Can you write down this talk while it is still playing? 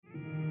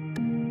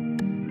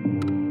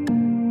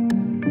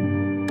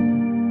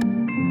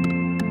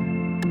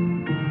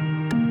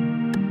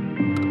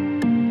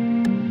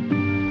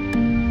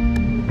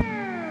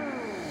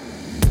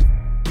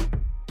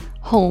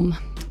Home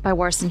by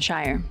Warsan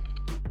Shire.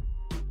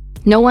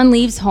 No one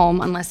leaves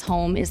home unless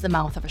home is the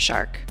mouth of a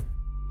shark.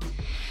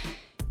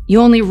 You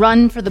only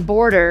run for the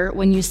border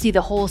when you see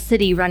the whole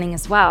city running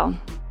as well.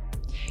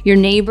 Your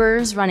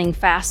neighbors running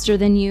faster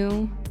than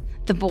you.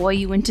 The boy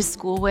you went to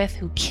school with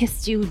who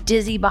kissed you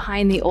dizzy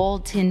behind the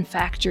old tin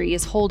factory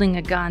is holding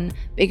a gun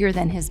bigger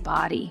than his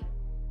body.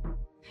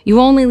 You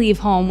only leave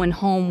home when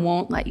home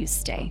won't let you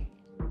stay.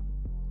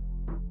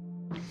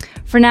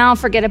 For now,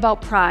 forget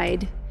about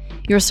pride.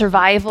 Your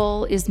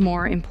survival is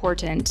more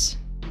important.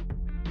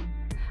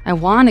 I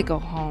want to go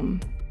home,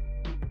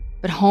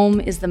 but home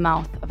is the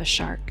mouth of a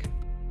shark.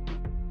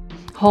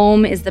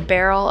 Home is the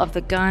barrel of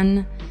the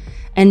gun,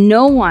 and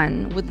no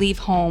one would leave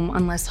home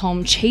unless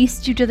home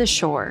chased you to the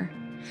shore,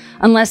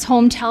 unless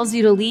home tells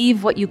you to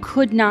leave what you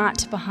could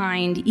not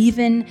behind,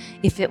 even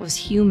if it was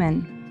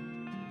human.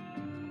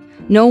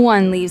 No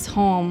one leaves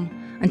home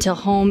until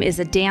home is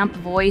a damp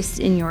voice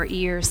in your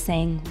ear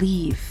saying,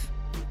 "Leave,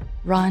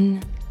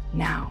 run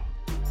now."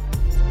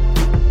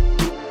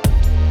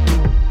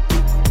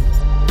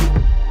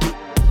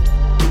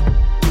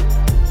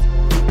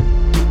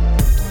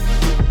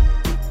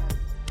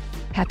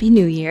 Happy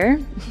New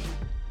Year.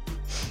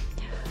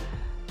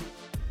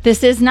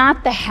 This is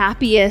not the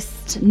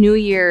happiest New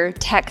Year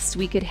text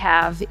we could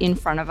have in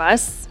front of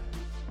us.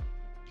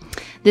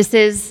 This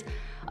is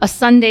a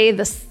Sunday,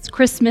 the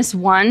Christmas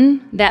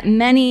one, that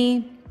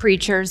many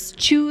preachers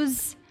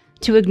choose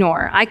to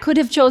ignore. I could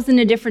have chosen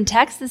a different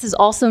text. This is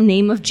also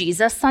Name of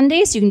Jesus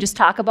Sunday, so you can just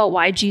talk about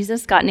why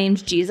Jesus got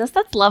named Jesus.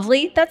 That's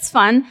lovely. That's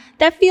fun.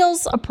 That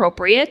feels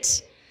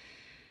appropriate.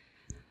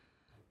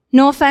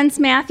 No offense,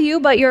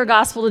 Matthew, but your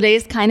gospel today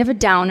is kind of a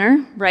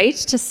downer, right,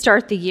 to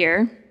start the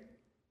year.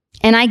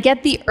 And I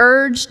get the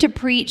urge to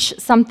preach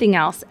something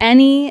else,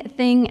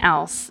 anything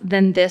else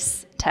than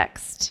this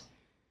text.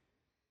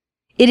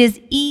 It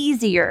is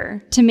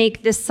easier to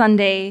make this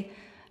Sunday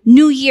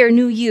New Year,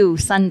 New You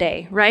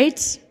Sunday,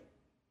 right?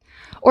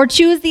 Or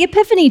choose the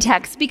Epiphany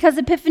text because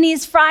Epiphany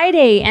is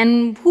Friday,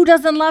 and who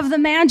doesn't love the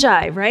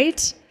Magi,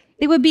 right?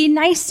 It would be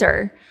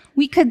nicer.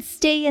 We could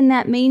stay in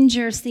that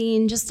manger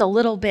scene just a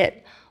little bit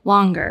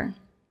longer.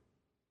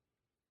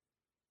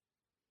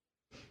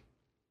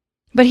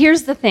 But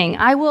here's the thing,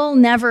 I will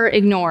never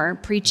ignore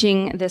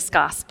preaching this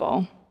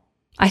gospel.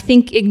 I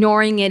think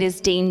ignoring it is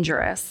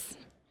dangerous.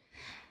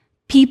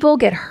 People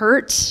get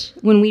hurt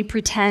when we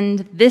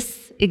pretend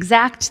this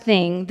exact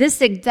thing,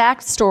 this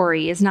exact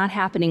story is not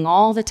happening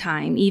all the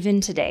time, even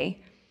today.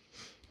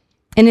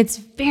 And it's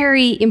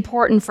very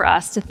important for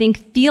us to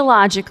think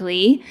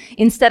theologically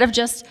instead of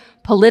just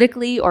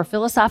politically or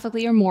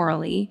philosophically or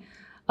morally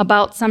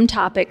about some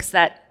topics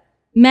that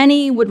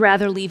many would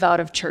rather leave out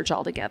of church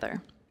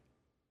altogether.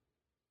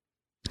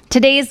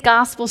 Today's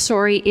gospel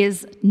story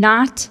is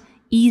not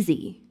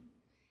easy.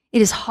 It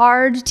is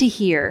hard to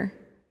hear.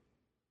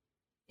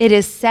 It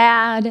is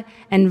sad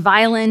and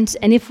violent,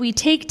 and if we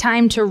take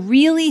time to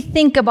really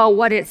think about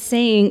what it's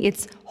saying,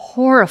 it's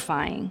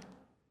horrifying.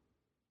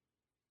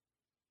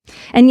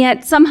 And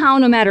yet, somehow,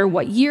 no matter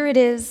what year it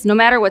is, no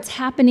matter what's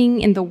happening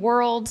in the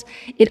world,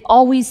 it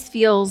always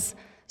feels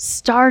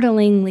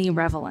startlingly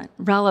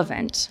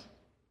relevant.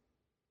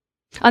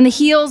 On the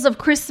heels of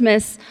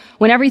Christmas,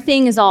 when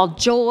everything is all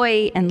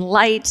joy and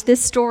light, this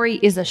story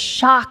is a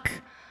shock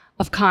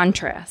of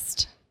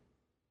contrast.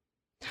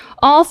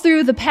 All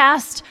through the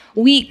past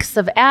weeks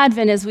of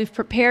Advent, as we've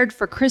prepared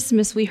for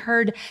Christmas, we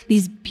heard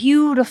these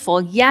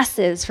beautiful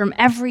yeses from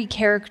every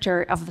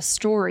character of the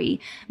story.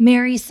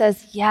 Mary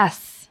says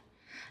yes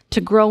to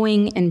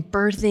growing and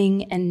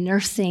birthing and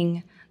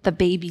nursing the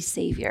baby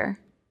Savior.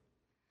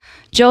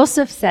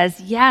 Joseph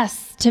says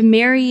yes to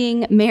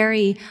marrying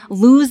Mary,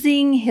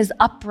 losing his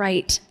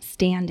upright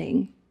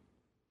standing.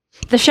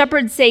 The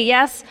shepherds say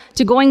yes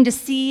to going to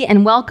see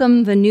and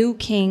welcome the new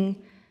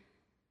king.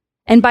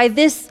 And by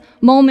this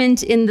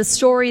moment in the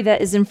story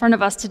that is in front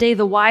of us today,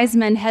 the wise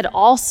men had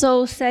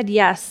also said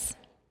yes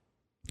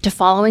to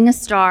following a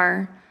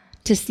star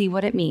to see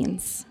what it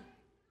means.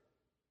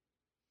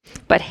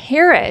 But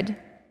Herod,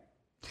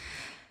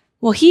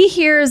 well, he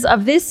hears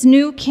of this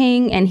new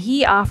king and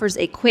he offers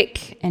a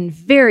quick and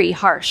very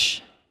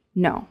harsh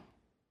no.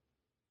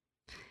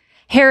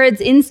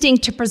 Herod's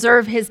instinct to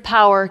preserve his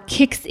power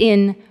kicks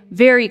in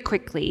very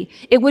quickly.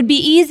 It would be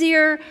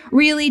easier,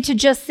 really, to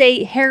just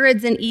say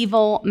Herod's an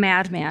evil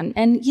madman.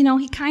 And,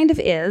 he kind of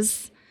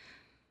is.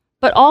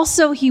 But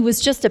also, he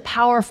was just a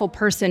powerful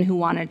person who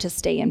wanted to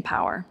stay in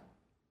power.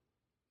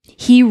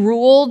 He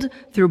ruled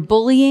through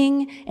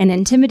bullying and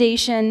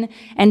intimidation,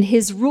 and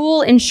his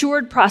rule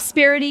ensured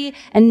prosperity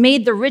and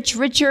made the rich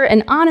richer,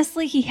 and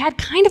honestly, he had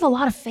kind of a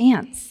lot of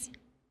fans.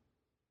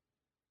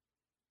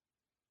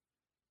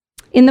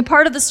 In the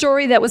part of the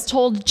story that was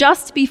told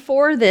just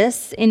before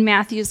this in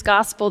Matthew's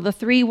gospel, the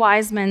three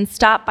wise men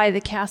stopped by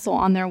the castle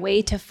on their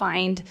way to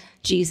find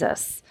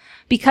Jesus,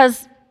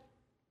 because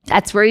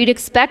that's where you'd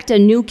expect a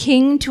new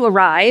king to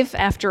arrive,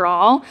 after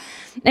all.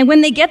 And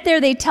when they get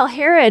there, they tell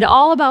Herod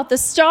all about the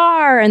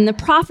star and the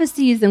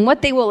prophecies and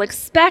what they will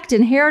expect.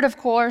 And Herod, of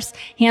course,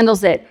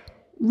 handles it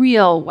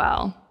real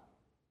well.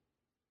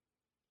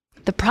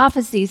 The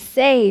prophecies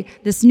say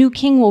this new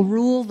king will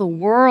rule the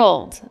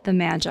world, the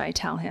Magi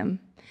tell him.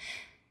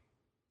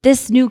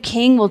 This new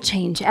king will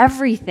change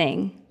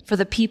everything for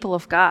the people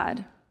of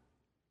God.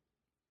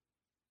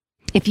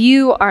 If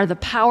you are the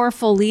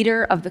powerful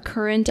leader of the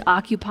current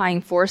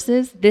occupying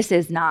forces, this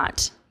is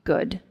not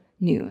good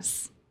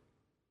news.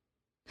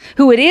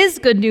 Who it is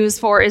good news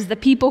for is the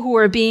people who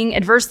are being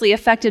adversely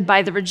affected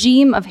by the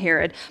regime of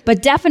Herod,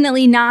 but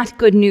definitely not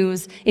good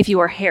news if you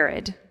are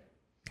Herod.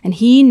 And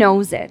he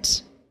knows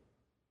it.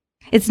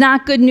 It's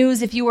not good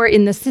news if you are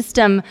in the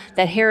system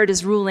that Herod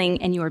is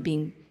ruling and you are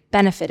being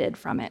benefited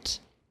from it.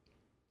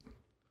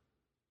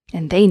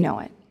 And they know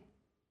it.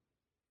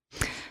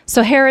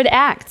 So Herod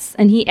acts,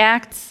 and he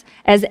acts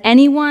as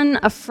anyone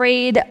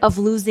afraid of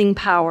losing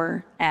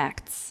power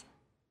acts.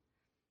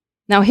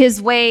 Now,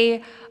 his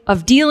way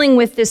of dealing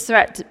with this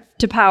threat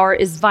to power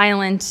is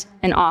violent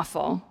and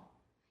awful.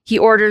 He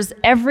orders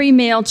every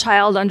male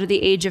child under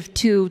the age of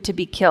 2 to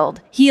be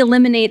killed. He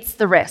eliminates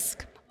the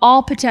risk,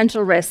 all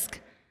potential risk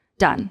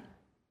done.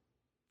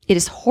 It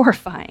is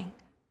horrifying.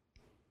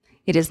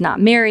 It is not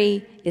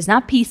merry, it is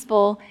not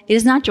peaceful, it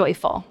is not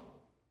joyful.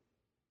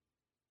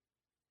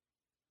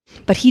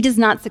 But he does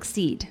not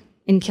succeed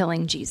in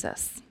killing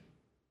Jesus.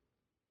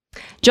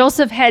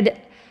 Joseph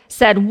had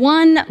said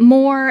one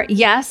more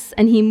yes,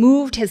 and he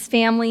moved his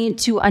family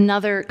to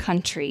another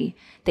country.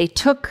 They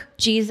took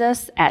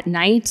Jesus at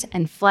night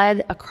and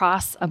fled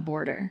across a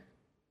border.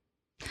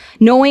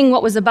 Knowing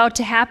what was about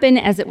to happen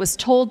as it was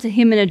told to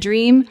him in a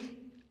dream,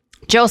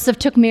 Joseph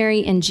took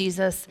Mary and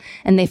Jesus,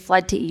 and they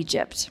fled to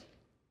Egypt.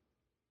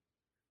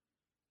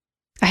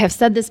 I have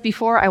said this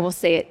before, I will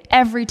say it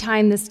every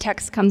time this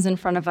text comes in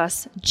front of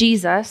us.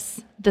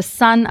 Jesus, the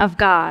Son of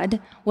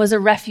God, was a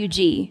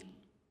refugee.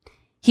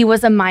 He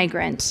was a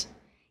migrant.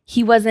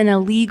 He was an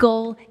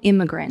illegal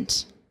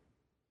immigrant.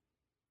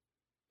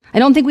 I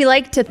don't think we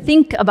like to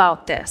think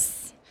about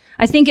this.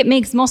 I think it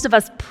makes most of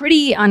us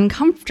pretty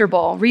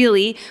uncomfortable,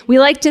 really. We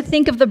like to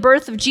think of the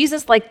birth of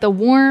Jesus like the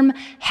warm,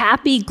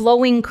 happy,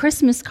 glowing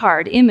Christmas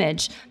card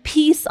image.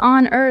 Peace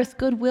on earth,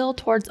 goodwill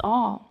towards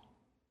all.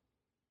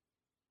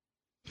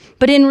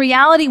 But in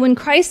reality, when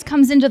Christ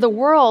comes into the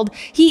world,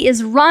 he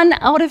is run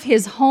out of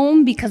his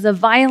home because of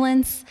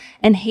violence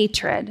and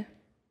hatred.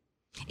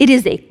 It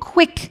is a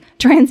quick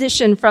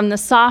transition from the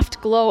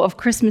soft glow of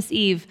Christmas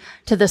Eve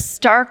to the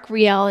stark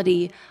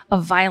reality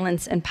of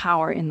violence and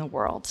power in the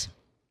world.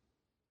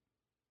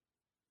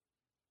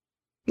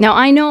 Now,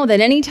 I know that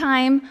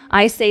anytime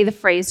I say the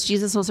phrase,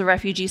 Jesus was a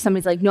refugee,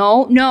 somebody's like,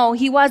 no,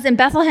 he wasn't.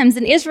 Bethlehem's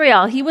in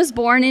Israel. He was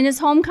born in his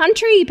home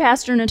country,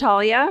 Pastor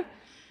Natalia.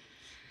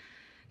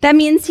 That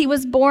means he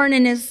was born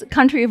in his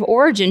country of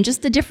origin,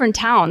 just a different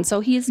town, so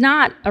he's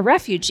not a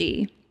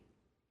refugee.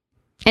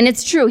 And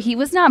it's true, he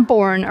was not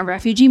born a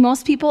refugee.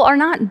 Most people are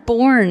not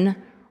born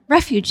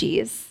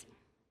refugees.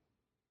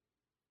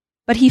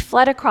 But he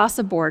fled across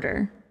a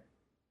border.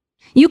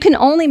 You can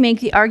only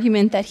make the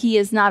argument that he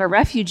is not a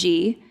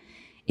refugee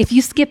if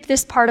you skip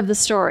this part of the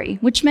story,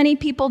 which many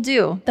people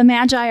do. The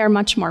Magi are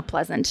much more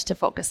pleasant to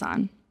focus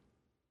on.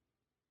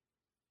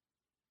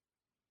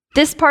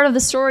 This part of the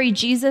story,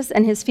 Jesus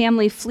and his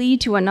family flee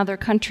to another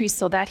country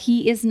so that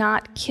he is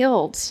not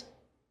killed.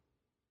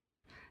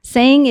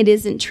 Saying it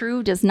isn't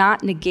true does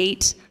not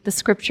negate the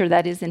scripture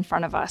that is in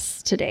front of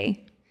us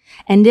today.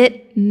 And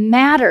it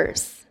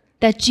matters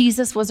that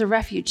Jesus was a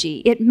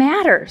refugee. It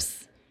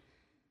matters.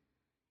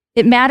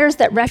 It matters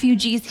that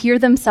refugees hear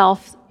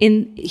themselves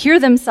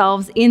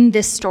in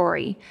this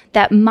story,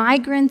 that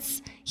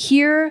migrants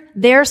hear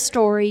their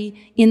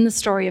story in the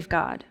story of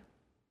God.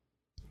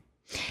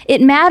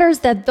 It matters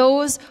that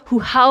those who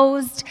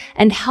housed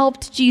and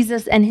helped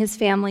Jesus and his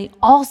family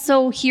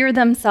also hear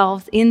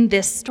themselves in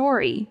this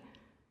story.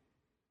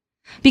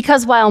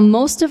 Because while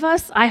most of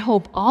us, I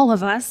hope all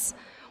of us,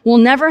 will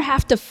never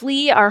have to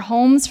flee our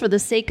homes for the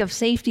sake of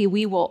safety,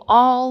 we will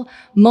all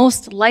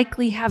most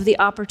likely have the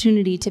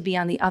opportunity to be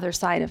on the other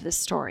side of this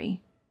story.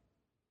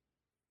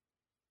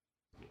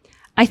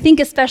 I think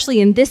especially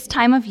in this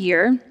time of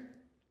year,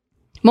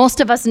 most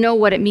of us know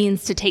what it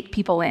means to take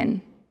people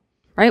in.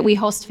 Right? We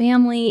host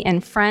family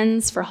and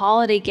friends for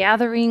holiday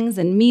gatherings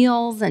and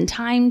meals and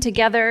time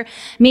together.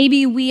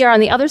 Maybe we are on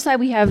the other side,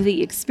 we have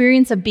the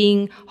experience of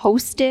being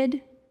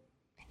hosted.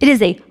 It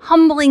is a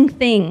humbling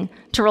thing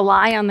to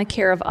rely on the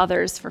care of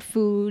others for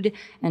food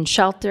and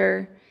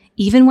shelter,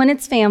 even when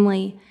it's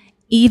family,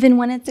 even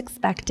when it's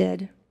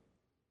expected.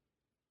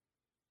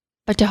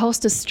 But to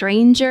host a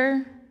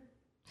stranger,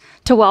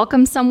 to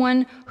welcome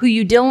someone who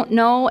you don't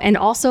know and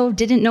also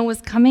didn't know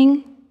was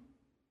coming,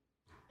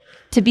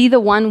 to be the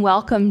one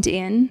welcomed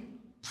in.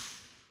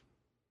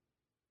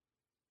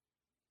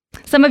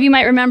 Some of you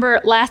might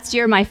remember last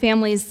year my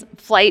family's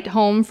flight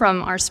home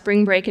from our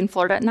spring break in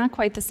Florida. Not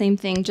quite the same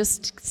thing,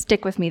 just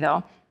stick with me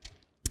though.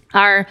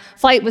 Our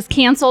flight was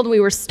canceled. We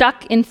were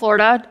stuck in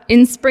Florida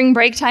in spring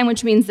break time,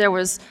 which means there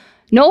was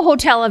no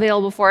hotel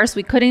available for us.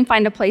 We couldn't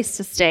find a place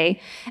to stay.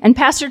 And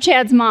Pastor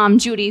Chad's mom,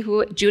 Judy,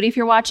 if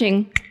you're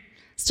watching,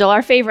 still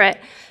our favorite,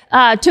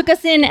 took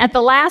us in at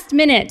the last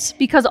minute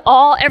because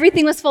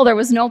everything was full. There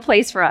was no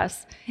place for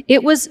us.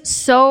 It was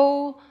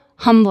so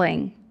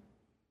humbling.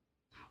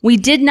 We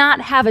did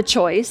not have a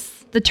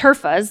choice. The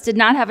Turfas did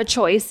not have a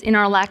choice in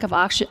our lack of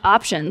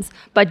options,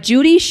 but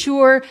Judy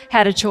sure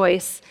had a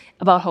choice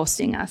about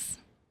hosting us.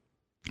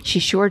 She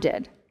sure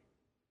did.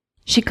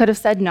 She could have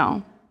said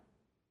no.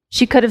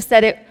 She could have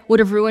said it would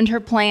have ruined her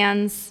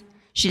plans.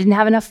 She didn't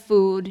have enough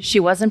food. She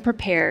wasn't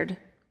prepared.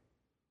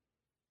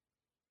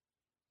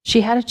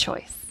 She had a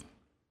choice.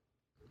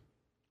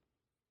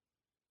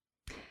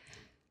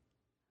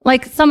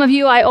 Like some of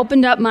you, I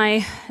opened up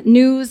my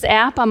news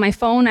app on my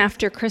phone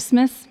after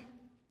Christmas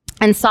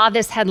and saw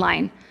this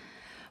headline.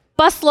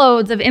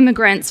 Busloads of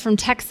immigrants from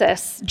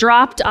Texas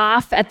dropped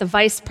off at the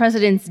vice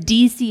president's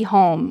D.C.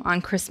 home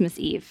on Christmas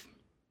Eve.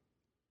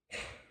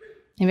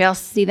 Anybody else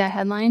see that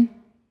headline?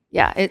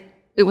 Yeah,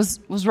 it was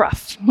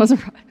rough.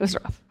 It was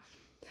rough.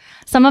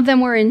 Some of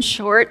them were in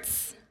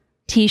shorts,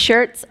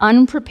 t-shirts,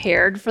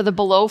 unprepared for the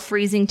below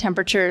freezing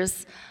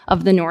temperatures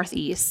of the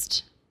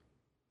Northeast.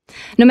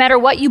 No matter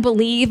what you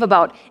believe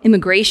about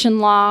immigration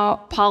law,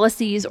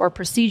 policies, or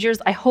procedures,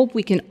 I hope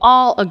we can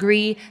all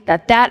agree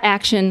that that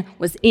action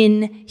was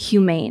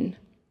inhumane.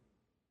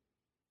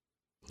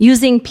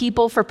 Using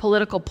people for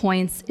political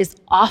points is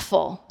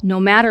awful, no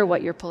matter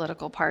what your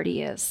political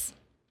party is.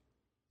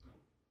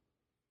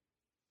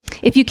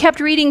 If you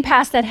kept reading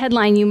past that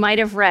headline, you might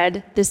have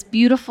read this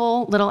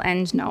beautiful little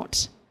end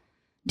note.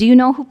 Do you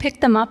know who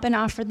picked them up and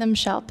offered them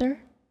shelter?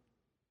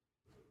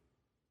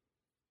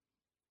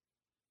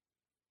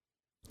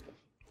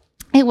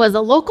 It was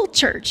a local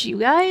church, you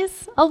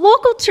guys. A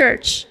local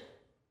church.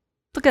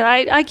 Look at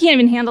I can't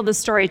even handle this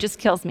story. It just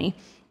kills me.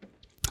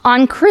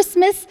 On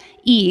Christmas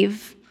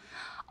Eve,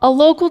 a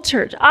local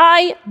church.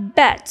 I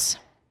bet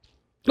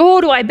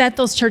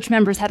those church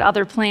members had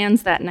other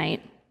plans that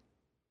night.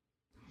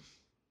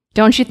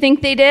 Don't you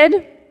think they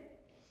did?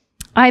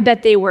 I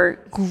bet they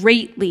were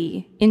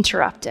greatly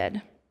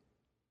interrupted.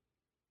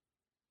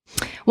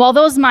 While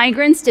those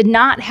migrants did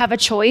not have a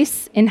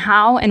choice in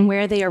how and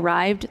where they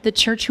arrived, the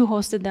church who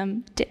hosted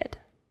them did.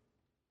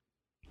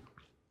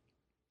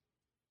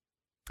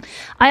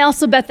 I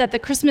also bet that the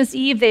Christmas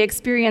Eve they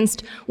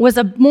experienced was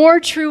a more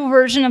true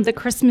version of the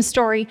Christmas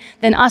story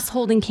than us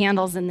holding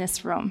candles in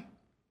this room.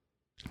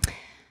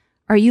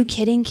 Are you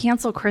kidding?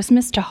 Cancel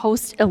Christmas to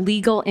host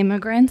illegal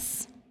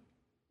immigrants?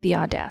 The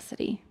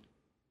audacity.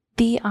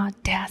 The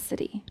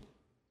audacity.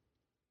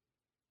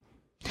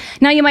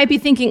 Now you might be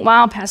thinking,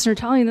 wow, Pastor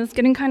Tully, that's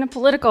getting kind of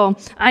political.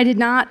 I did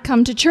not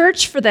come to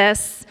church for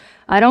this.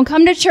 I don't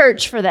come to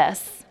church for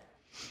this.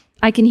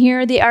 I can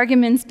hear the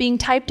arguments being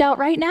typed out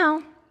right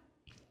now.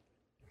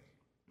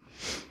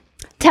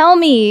 Tell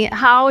me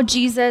how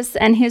Jesus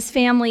and his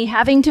family,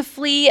 having to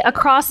flee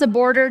across a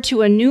border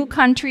to a new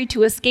country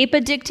to escape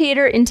a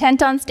dictator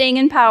intent on staying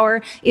in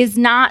power, is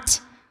not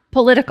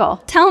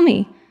political. Tell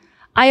me.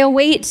 I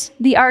await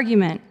the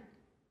argument.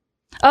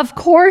 Of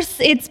course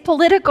it's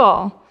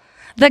political.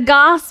 The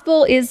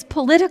gospel is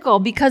political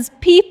because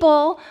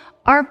people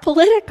are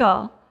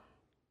political.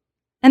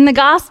 And the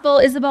gospel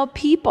is about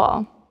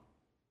people.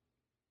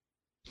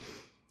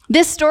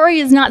 This story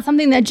is not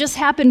something that just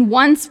happened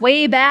once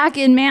way back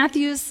in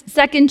Matthew's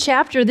 2nd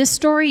chapter. This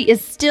story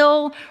is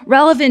still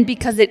relevant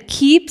because it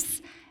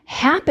keeps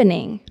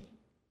happening.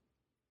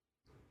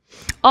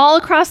 All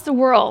across the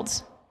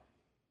world,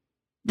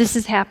 this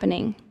is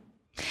happening.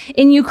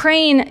 In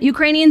Ukraine,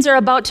 Ukrainians are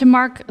about to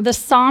mark the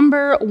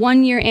somber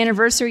one-year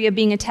anniversary of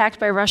being attacked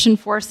by Russian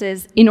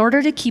forces in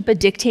order to keep a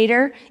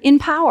dictator in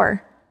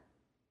power.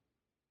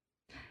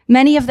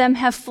 Many of them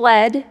have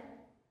fled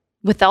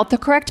without the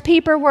correct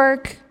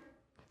paperwork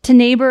to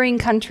neighboring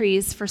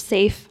countries for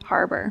safe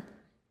harbor.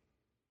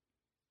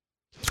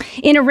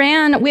 In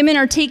Iran, women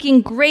are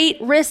taking great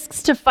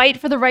risks to fight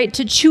for the right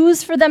to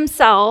choose for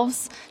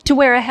themselves to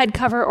wear a head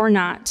cover or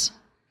not.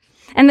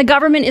 And the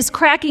government is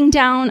cracking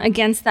down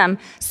against them.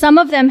 Some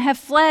of them have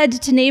fled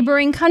to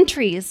neighboring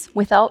countries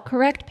without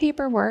correct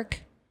paperwork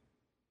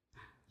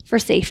for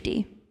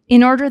safety,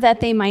 in order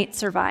that they might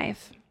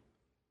survive.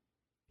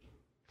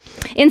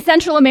 In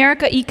Central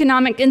America,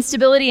 economic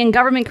instability and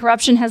government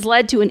corruption has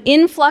led to an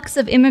influx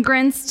of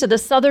immigrants to the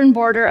southern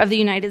border of the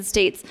United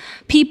States.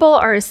 People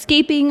are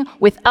escaping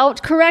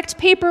without correct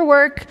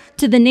paperwork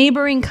to the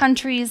neighboring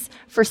countries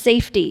for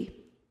safety.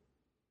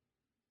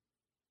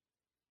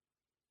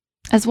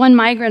 As one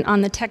migrant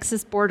on the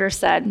Texas border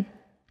said,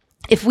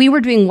 if we were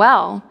doing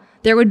well,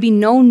 there would be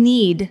no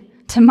need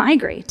to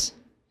migrate.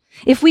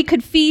 If we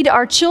could feed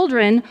our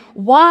children,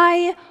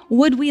 why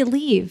would we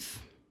leave?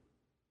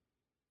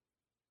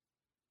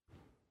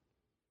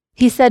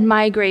 He said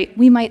migrate,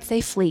 we might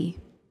say flee.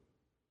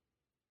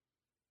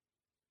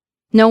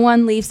 No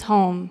one leaves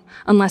home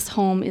unless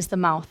home is the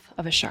mouth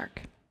of a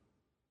shark.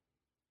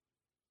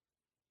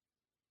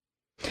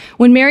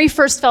 When Mary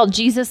first felt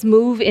Jesus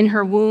move in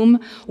her womb,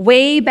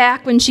 way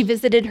back when she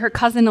visited her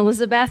cousin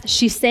Elizabeth,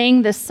 she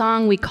sang this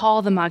song we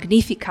call the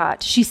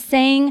Magnificat. She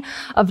sang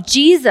of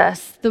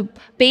Jesus, the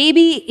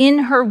baby in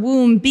her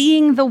womb,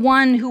 being the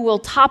one who will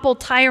topple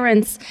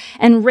tyrants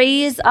and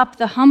raise up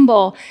the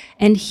humble.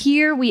 And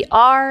here we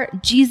are,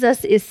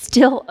 Jesus is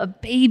still a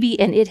baby,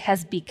 and it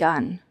has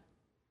begun.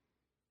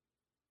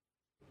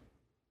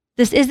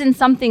 This isn't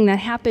something that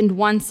happened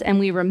once and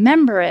we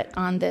remember it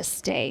on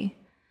this day.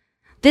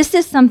 This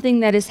is something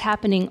that is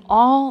happening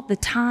all the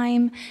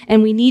time,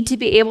 and we need to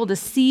be able to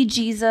see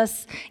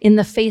Jesus in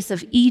the face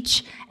of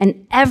each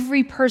and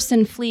every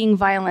person fleeing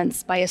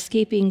violence by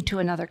escaping to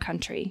another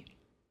country.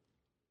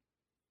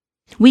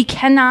 We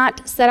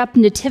cannot set up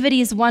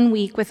nativities one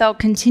week without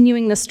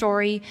continuing the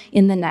story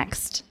in the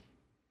next.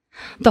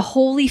 The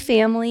Holy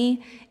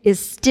Family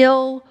is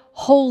still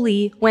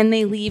holy when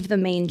they leave the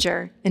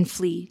manger and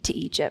flee to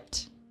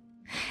Egypt.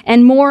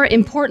 And more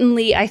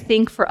importantly, I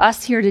think for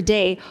us here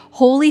today,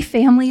 holy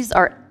families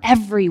are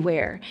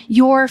everywhere.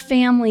 Your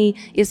family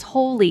is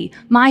holy.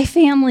 My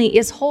family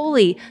is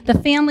holy. The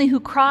family who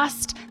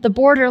crossed the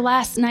border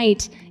last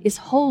night is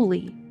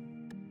holy.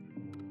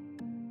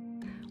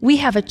 We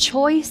have a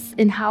choice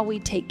in how we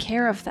take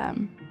care of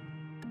them.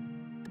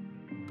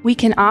 We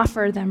can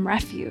offer them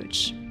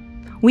refuge.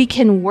 We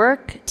can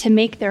work to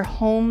make their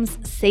homes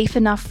safe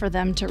enough for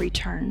them to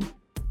return.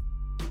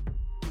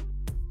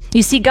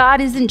 You see,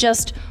 God isn't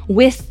just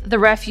with the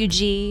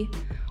refugee,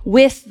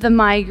 with the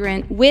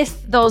migrant,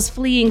 with those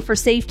fleeing for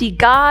safety.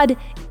 God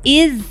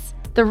is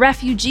the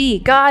refugee.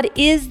 God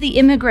is the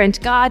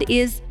immigrant. God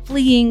is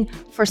fleeing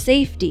for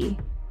safety.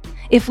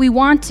 If we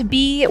want to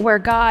be where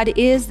God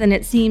is, then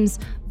it seems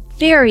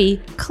very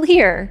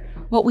clear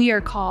what we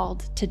are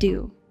called to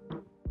do.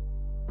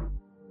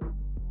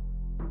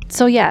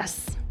 So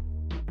yes,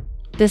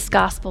 this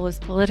gospel is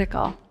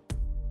political.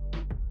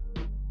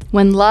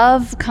 When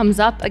love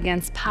comes up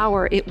against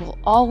power, it will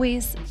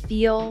always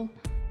feel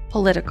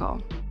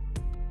political.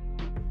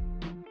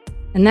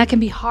 And that can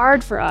be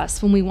hard for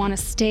us when we want to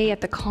stay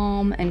at the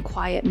calm and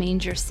quiet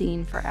manger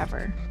scene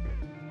forever.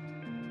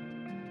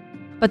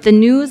 But the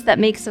news that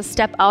makes us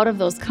step out of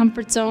those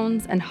comfort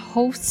zones and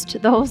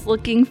host those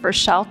looking for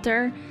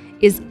shelter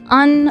is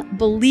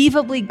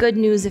unbelievably good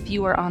news if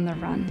you are on the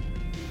run.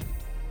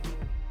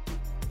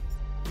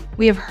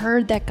 We have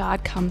heard that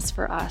God comes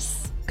for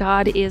us.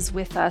 God is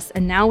with us,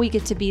 and now we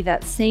get to be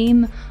that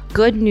same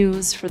good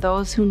news for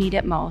those who need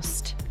it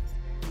most.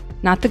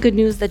 Not the good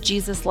news that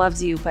Jesus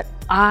loves you, but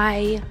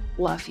I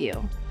love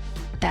you.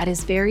 That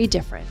is very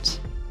different.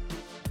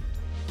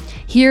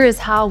 Here is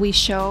how we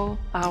show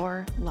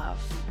our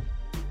love.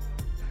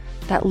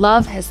 That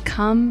love has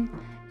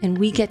come, and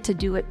we get to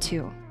do it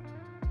too.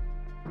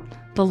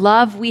 The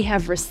love we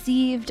have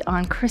received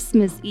on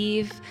Christmas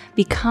Eve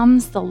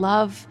becomes the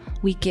love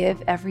we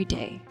give every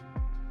day.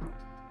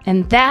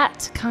 And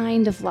that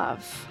kind of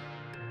love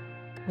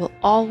will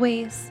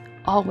always,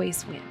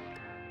 always win.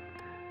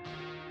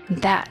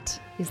 And that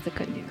is the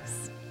good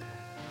news.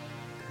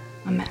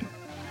 Amen.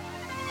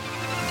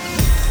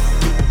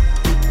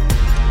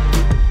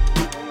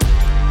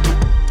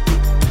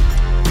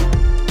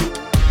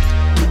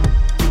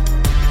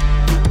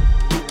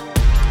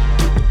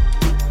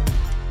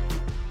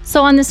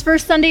 So on this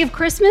first Sunday of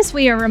Christmas,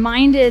 we are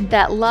reminded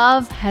that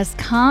love has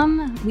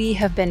come, we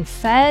have been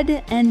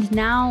fed, and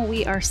now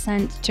we are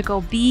sent to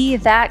go be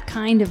that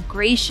kind of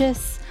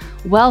gracious,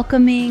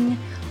 welcoming,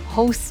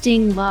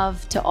 hosting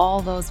love to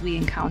all those we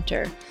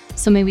encounter.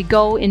 So may we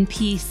go in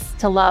peace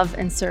to love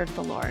and serve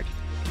the Lord.